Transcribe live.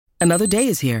Another day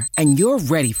is here, and you're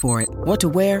ready for it. What to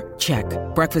wear? Check.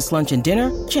 Breakfast, lunch, and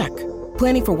dinner? Check.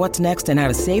 Planning for what's next and how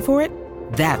to save for it?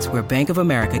 That's where Bank of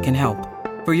America can help.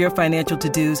 For your financial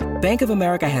to-dos, Bank of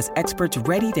America has experts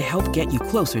ready to help get you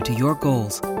closer to your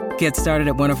goals. Get started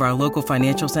at one of our local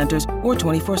financial centers or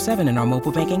 24/7 in our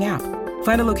mobile banking app.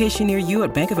 Find a location near you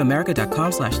at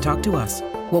bankofamerica.com/talktous.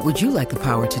 What would you like the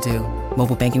power to do?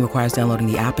 Mobile banking requires downloading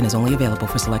the app and is only available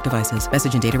for select devices.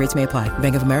 Message and data rates may apply.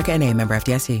 Bank of America N.A., member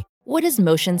FDIC. What does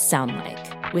motion sound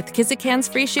like? With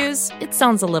Kizikans free shoes, it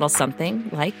sounds a little something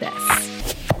like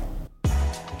this.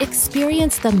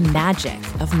 Experience the magic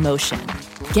of motion.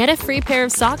 Get a free pair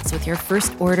of socks with your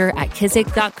first order at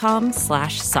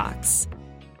kizik.com/socks.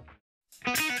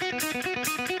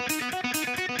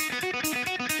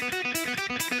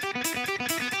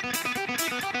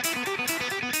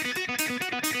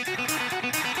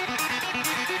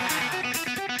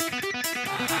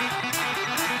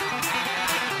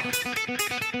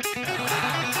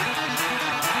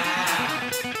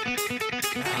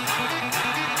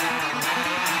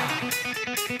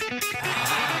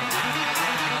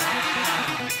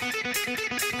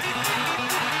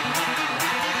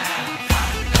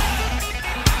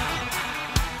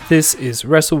 This is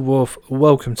WrestleWolf.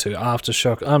 Welcome to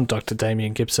Aftershock. I'm Dr.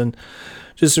 Damien Gibson.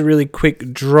 Just a really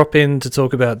quick drop in to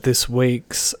talk about this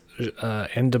week's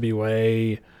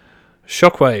NWA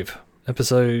Shockwave,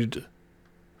 episode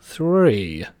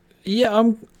 3.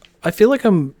 Yeah, I feel like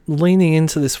I'm leaning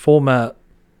into this format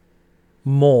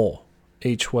more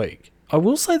each week. I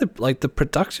will say that the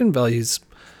production values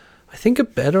I think are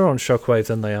better on Shockwave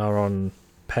than they are on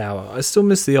Power. I still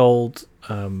miss the old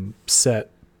set,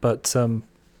 but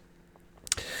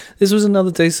this was another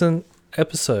decent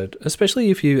episode, especially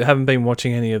if you haven't been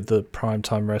watching any of the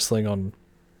primetime wrestling on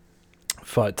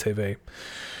Fight TV.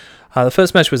 The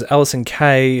first match was Allysin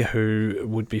Kay, who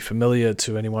would be familiar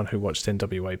to anyone who watched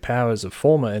NWA Power as a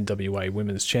former NWA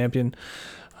Women's Champion,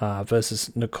 versus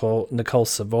Nicole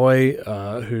Savoy,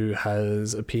 who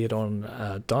has appeared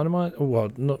on Dynamite.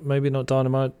 Well, maybe not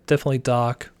Dynamite, definitely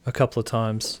Dark a couple of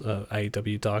times,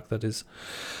 AEW Dark, that is.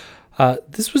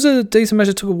 This was a decent match.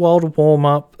 It took a while to warm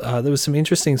up. There was some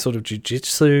interesting sort of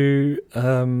jiu-jitsu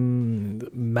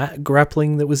mat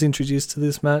grappling that was introduced to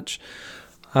this match.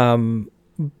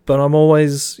 But I'm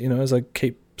always, as I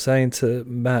keep saying to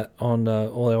Matt on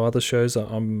all our other shows,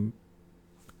 I'm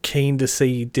keen to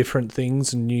see different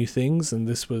things and new things, and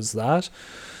this was that.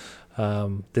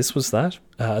 The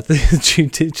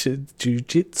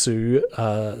jiu-jitsu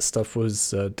stuff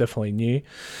was definitely new.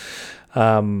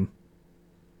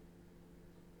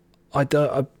 I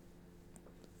don't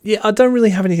really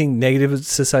have anything negative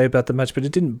to say about the match, but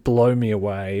it didn't blow me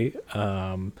away.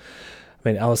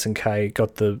 Allysin Kay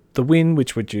got the win,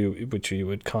 which you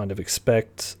would kind of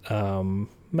expect.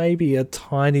 Maybe a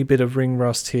tiny bit of ring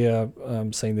rust here,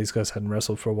 seeing these guys hadn't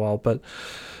wrestled for a while, but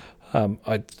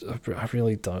I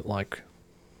really don't like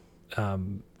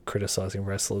criticizing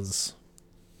wrestlers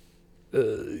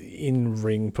in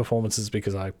ring performances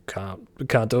because I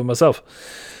can't do it myself.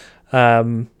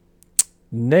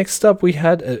 Next up, we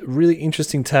had a really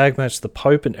interesting tag match, the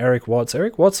Pope and Eric Watts.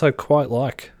 Eric Watts I quite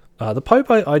like. The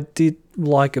Pope I did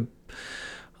like.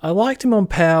 I liked him on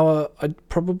Power. I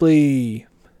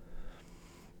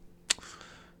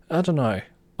don't know.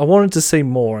 I wanted to see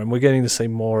more, and we're getting to see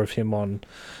more of him on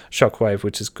Shockwave,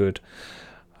 which is good.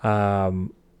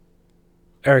 Eric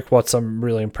Watts I'm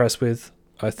really impressed with.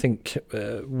 I think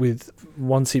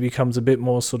once he becomes a bit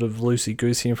more sort of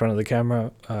loosey-goosey in front of the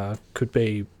camera, could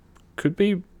be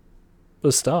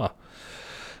a star.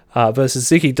 Versus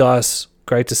Zicky Dice.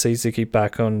 Great to see Zicky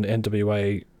back on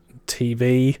NWA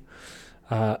TV.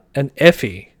 And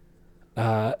Effy.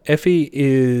 Effy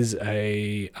is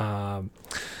a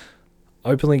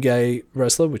openly gay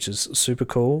wrestler, which is super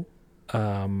cool.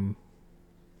 Sort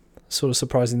of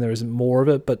surprising there isn't more of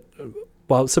it, but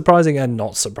surprising and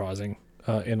not surprising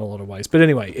in a lot of ways. But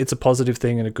anyway, it's a positive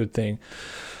thing and a good thing.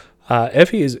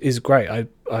 Effy is great.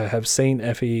 I have seen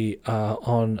Effy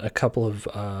on a couple of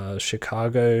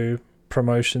Chicago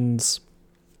promotions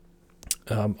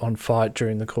on Fight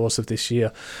during the course of this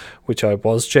year, which I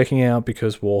was checking out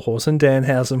because Warhorse and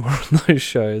Danhausen were on those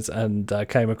shows, and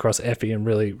came across Effy and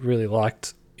really, really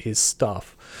liked his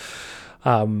stuff.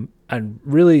 And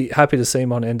really happy to see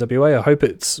him on NWA.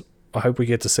 I hope we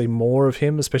get to see more of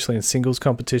him, especially in singles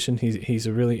competition. He's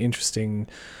a really interesting.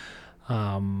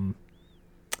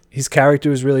 His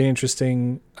character is really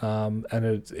interesting, and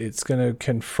it's going to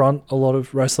confront a lot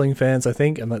of wrestling fans, I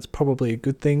think, and that's probably a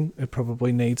good thing. It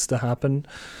probably needs to happen.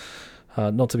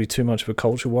 Not to be too much of a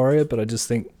culture warrior, but I just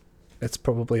think it's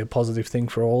probably a positive thing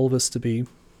for all of us to be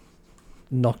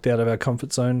knocked out of our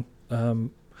comfort zone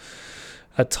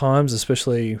at times,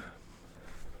 especially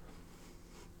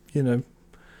when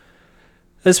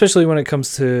it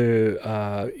comes to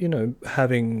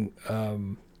having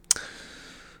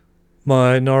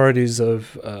minorities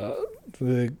of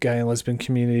the gay and lesbian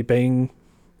community being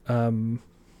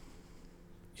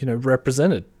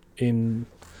represented in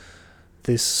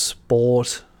this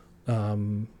sport,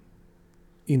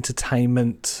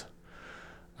 entertainment,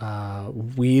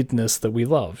 weirdness that we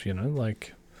love.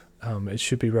 It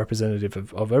should be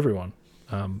representative of everyone,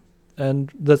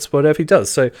 and that's what Effy does.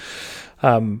 So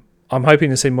I'm hoping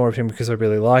to see more of him because I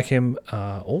really like him.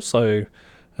 Also,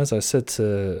 as I said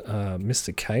to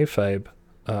Mr. Kayfabe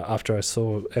after I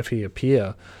saw Effy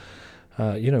appear,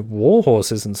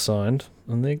 Warhorse isn't signed,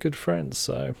 and they're good friends.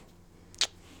 So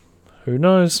who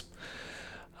knows?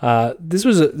 This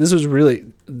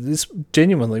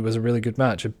genuinely was a really good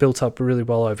match. It built up really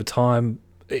well over time.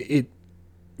 It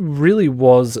really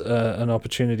was an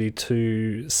opportunity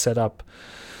to set up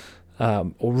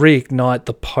or reignite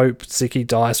the Pope Zicky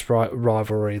Dice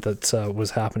rivalry that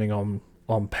was happening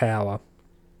on Power.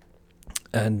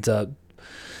 And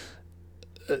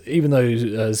even though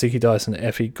Zicky Dice and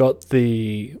Effy got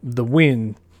the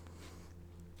win,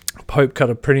 Pope cut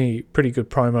a pretty good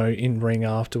promo in ring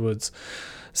afterwards,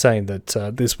 saying that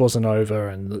this wasn't over,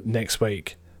 and next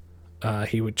week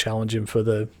he would challenge him for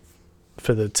the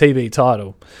TV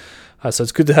title. So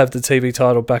it's good to have the TV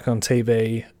title back on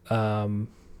TV.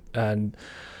 And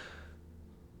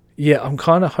yeah, I'm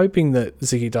kind of hoping that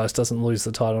Zicky Dice doesn't lose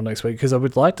the title next week, because I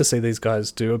would like to see these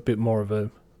guys do a bit more of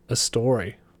a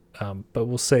story. But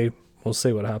we'll see. We'll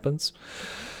see what happens.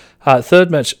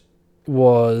 Third match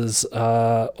was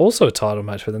also a title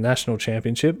match for the National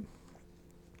Championship.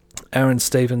 Aaron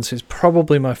Stevens, who's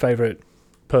probably my favourite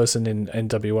person in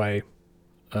NWA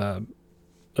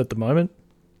at the moment,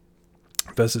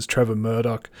 versus Trevor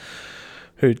Murdoch,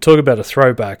 who, talk about a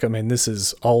throwback. I mean, this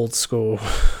is old school.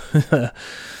 This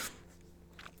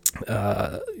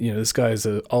guy is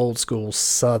an old school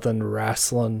Southern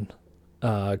wrestling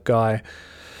guy.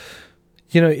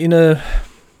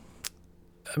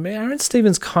 Aaron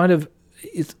Stevens kind of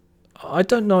is. I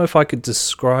don't know if I could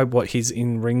describe what his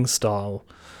in-ring style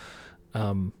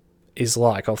is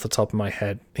like off the top of my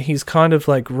head. He's kind of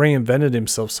like reinvented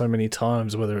himself so many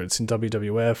times, whether it's in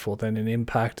WWF or then in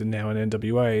Impact and now in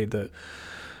NWA, that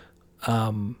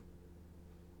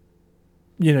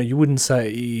you wouldn't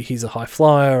say he's a high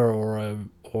flyer or a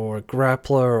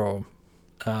grappler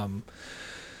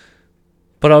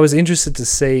but I was interested to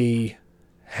see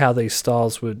how these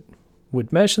styles would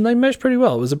mesh, and they mesh pretty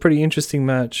well. It was a pretty interesting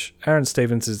match. Aaron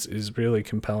Stevens is really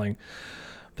compelling.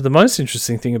 But the most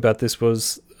interesting thing about this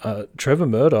was Trevor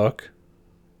Murdoch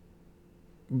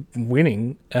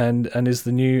winning and is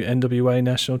the new NWA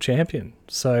national champion.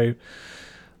 So,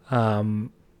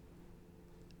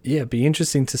 it'd be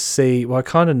interesting to see. Well, I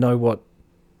kind of know what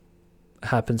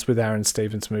happens with Aaron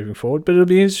Stevens moving forward, but it'll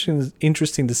be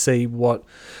interesting to see what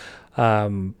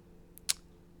Trevor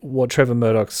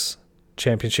Murdoch's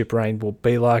championship reign will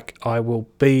be like. I will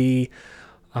be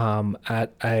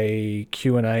at a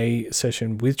Q&A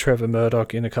session with Trevor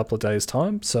Murdoch in a couple of days'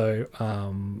 time, so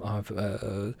I've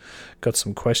got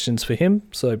some questions for him,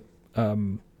 so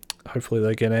hopefully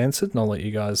they get answered, and I'll let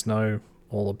you guys know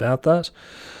all about that.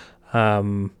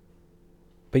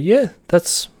 But yeah,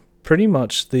 that's pretty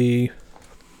much the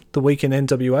week in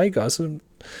NWA, guys. I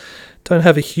don't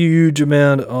have a huge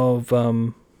amount of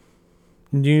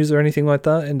news or anything like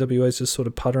that. NWA is just sort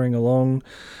of puttering along,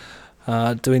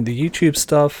 doing the YouTube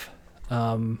stuff.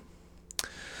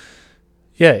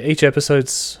 Each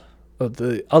episode's,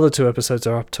 the other two episodes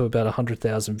are up to about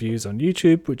 100,000 views on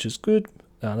YouTube, which is good.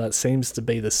 That seems to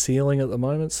be the ceiling at the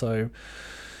moment. So,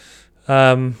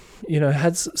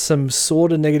 had some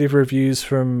sort of negative reviews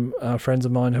from friends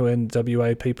of mine who are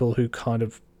NWA people who kind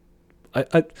of,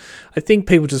 I think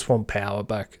people just want Power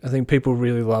back. I think people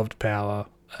really loved Power,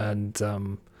 and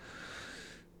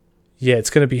it's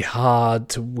going to be hard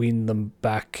to win them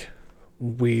back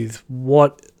with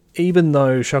what, even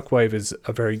though Shockwave is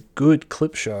a very good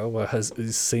clip show, or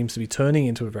seems to be turning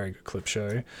into a very good clip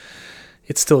show,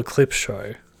 it's still a clip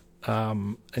show.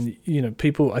 And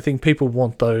people, I think people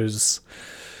want those.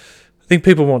 I think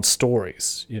people want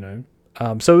stories. So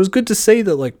it was good to see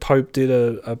that like Pope did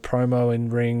a promo in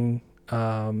ring.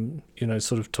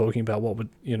 Sort of talking about what would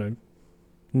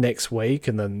next week,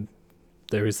 and then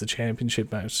there is the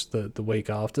championship match the week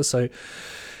after. So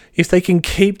if they can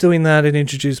keep doing that and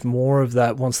introduce more of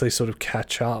that once they sort of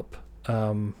catch up,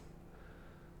 I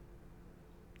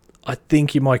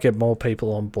think you might get more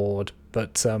people on board.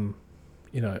 But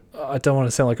I don't want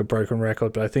to sound like a broken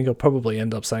record, but I think I'll probably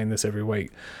end up saying this every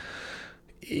week.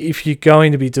 If you're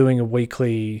going to be doing a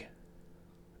weekly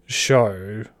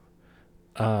show,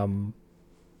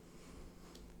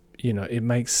 it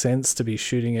makes sense to be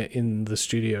shooting it in the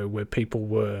studio where people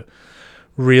were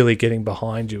really getting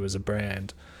behind you as a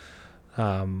brand.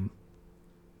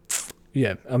 We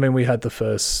had the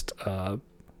first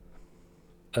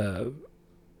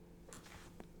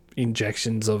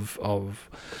injections of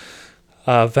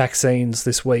vaccines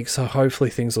this week, so hopefully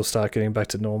things will start getting back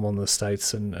to normal in the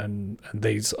States, and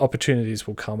these opportunities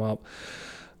will come up.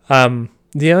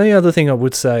 The only other thing I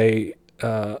would say,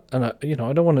 I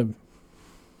don't want to,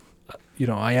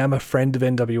 I am a friend of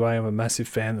NWA. I'm a massive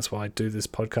fan. That's why I do this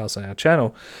podcast on our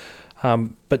channel.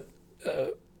 But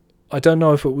I don't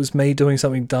know if it was me doing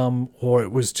something dumb or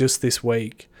it was just this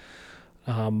week.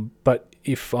 But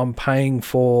if I'm paying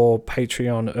for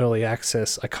Patreon early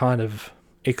access, I kind of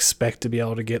expect to be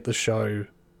able to get the show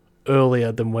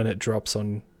earlier than when it drops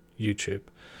on YouTube.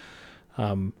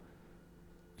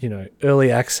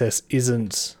 Early access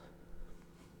isn't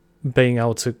being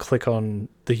able to click on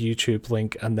the YouTube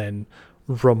link and then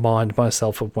remind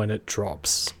myself of when it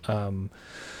drops. I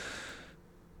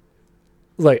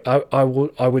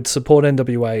would support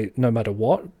NWA no matter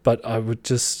what, but I would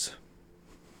just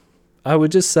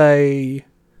say,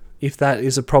 if that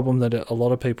is a problem that a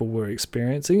lot of people were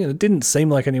experiencing, and it didn't seem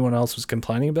like anyone else was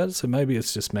complaining about it, so maybe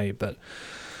it's just me, but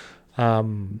I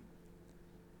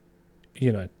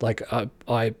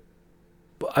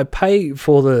pay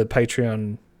for the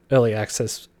Patreon early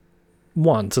access,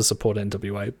 one, to support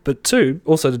NWA, but two,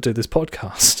 also to do this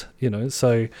podcast,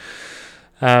 so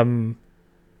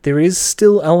there is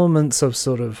still elements of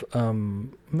sort of,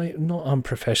 not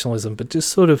unprofessionalism, but just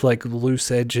sort of like loose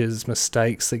edges,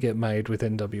 mistakes that get made with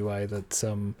NWA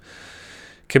that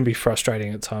can be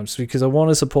frustrating at times, because I want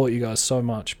to support you guys so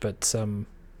much, but I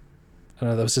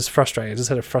know that was just frustrating. I just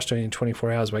had a frustrating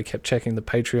 24 hours where I kept checking the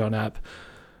Patreon app,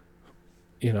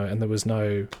 and there was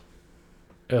no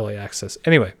early access.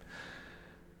 Anyway,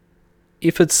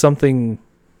 if it's something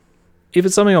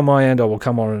on my end, I will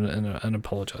come on and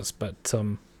apologize. But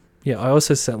I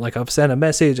also I've sent a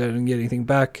message, I didn't get anything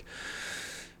back.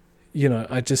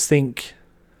 I just think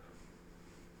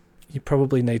you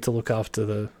probably need to look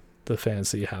after the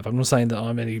fans that you have. I'm not saying that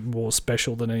I'm any more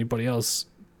special than anybody else,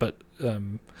 but I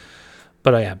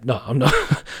am. No, I'm not.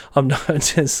 I'm not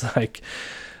just like,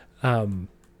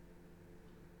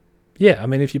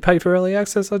 if you pay for early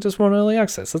access, I just want early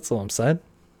access. That's all I'm saying.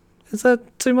 Is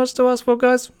that too much to ask for,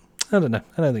 guys? I don't know.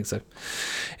 I don't think so.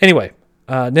 Anyway,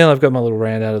 now I've got my little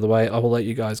rant out of the way, I will let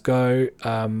you guys go.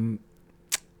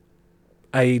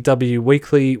 AEW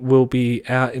Weekly will be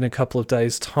out in a couple of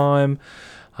days' time,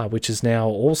 which is now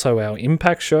also our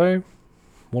Impact show.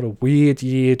 What a weird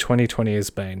year 2020 has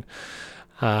been.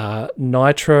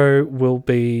 Nitro will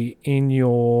be in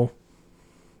your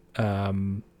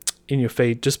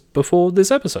feed just before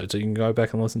this episode, so you can go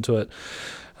back and listen to it.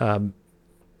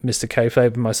 Mr.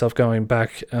 Kayfabe and myself going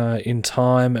back in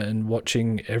time and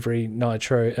watching every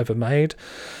Nitro ever made,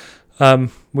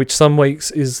 which some weeks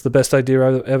is the best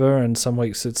idea ever and some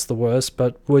weeks it's the worst,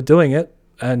 but we're doing it,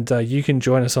 and you can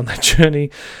join us on that journey.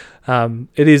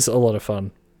 It is a lot of fun.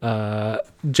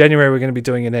 January we're going to be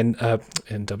doing an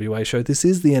NWA show. This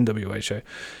is the NWA show.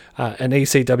 An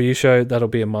ECW show, that'll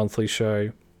be a monthly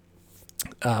show.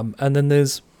 And then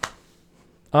there's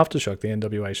Aftershock, the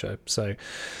NWA show. So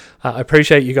I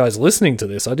appreciate you guys listening to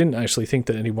this. I didn't actually think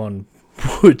that anyone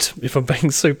would, if I'm being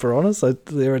super honest.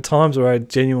 There are times where I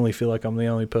genuinely feel like I'm the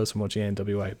only person watching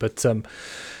NWA. But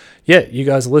you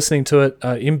guys are listening to it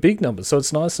in big numbers. So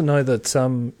it's nice to know that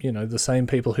the same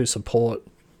people who support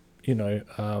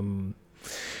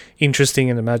interesting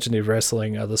and imaginative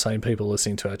wrestling are the same people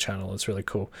listening to our channel. It's really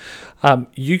cool.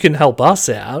 You can help us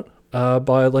out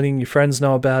by letting your friends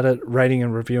know about it, rating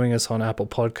and reviewing us on Apple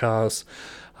Podcasts.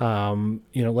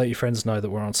 Let your friends know that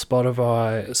we're on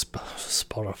Spotify,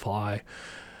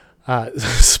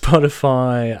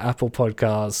 Apple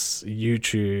Podcasts,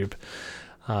 YouTube,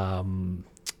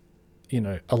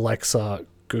 Alexa,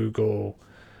 Google.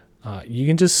 You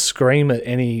can just scream at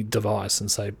any device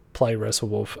and say, play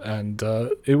WrestleWolf, and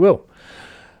it will.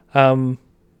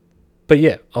 But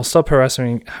yeah, I'll stop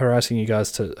harassing you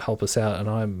guys to help us out, and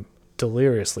I'm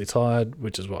deliriously tired,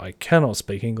 which is why I cannot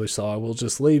speak English, so I will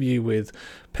just leave you with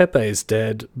Pepe's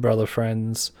dead, brother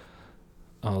friends.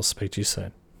 I'll speak to you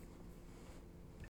soon.